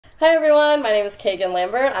Hi everyone, my name is Kagan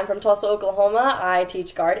Lambert. I'm from Tulsa, Oklahoma. I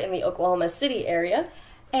teach guard in the Oklahoma City area.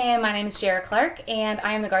 And my name is Jara Clark, and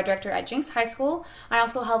I am the guard director at Jinx High School. I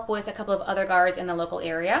also help with a couple of other guards in the local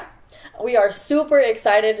area. We are super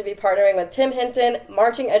excited to be partnering with Tim Hinton,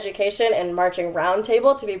 Marching Education, and Marching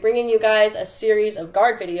Roundtable to be bringing you guys a series of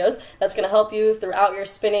guard videos that's going to help you throughout your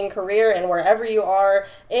spinning career and wherever you are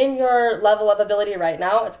in your level of ability right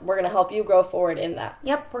now. We're going to help you grow forward in that.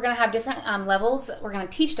 Yep, we're going to have different levels. We're going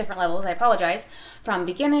to teach different levels, I apologize, from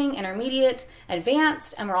beginning, intermediate,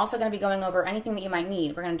 advanced, and we're also going to be going over anything that you might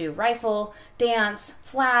need. We're going to do rifle, dance,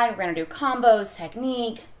 flag, we're going to do combos,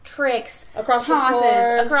 technique, tricks, across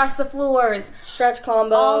the floors, stretch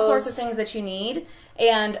combos, all sorts of things that you need.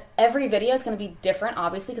 And every video is going to be different,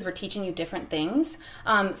 obviously, because we're teaching you different things.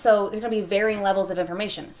 So there's going to be varying levels of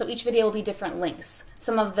information. So each video will be different links.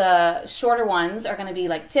 Some of the shorter ones are going to be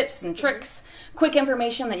like tips and tricks, quick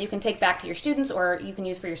information that you can take back to your students or you can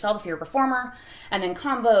use for yourself if you're a performer. And then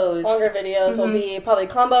combos. Longer videos will be probably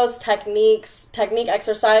combos, technique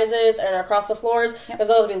exercises, and across the floors, because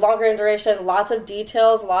those will be longer in duration, lots of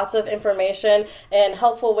details, lots of information, and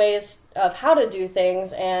helpful ways of how to do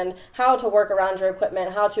things and how to work around your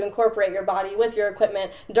equipment, how to incorporate your body with your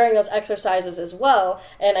equipment during those exercises as well.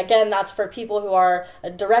 And again, that's for people who are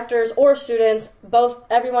directors or students.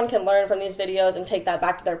 Everyone can learn from these videos and take that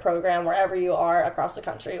back to their program wherever you are across the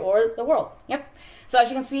country or the world. Yep. So as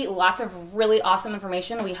you can see, lots of really awesome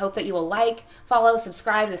information. We hope that you will like, follow,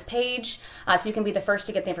 subscribe to this page so you can be the first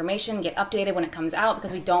to get the information, get updated when it comes out,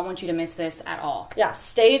 because we don't want you to miss this at all. Yeah,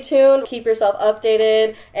 stay tuned, keep yourself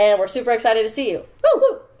updated, and we're super excited to see you.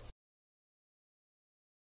 Woo!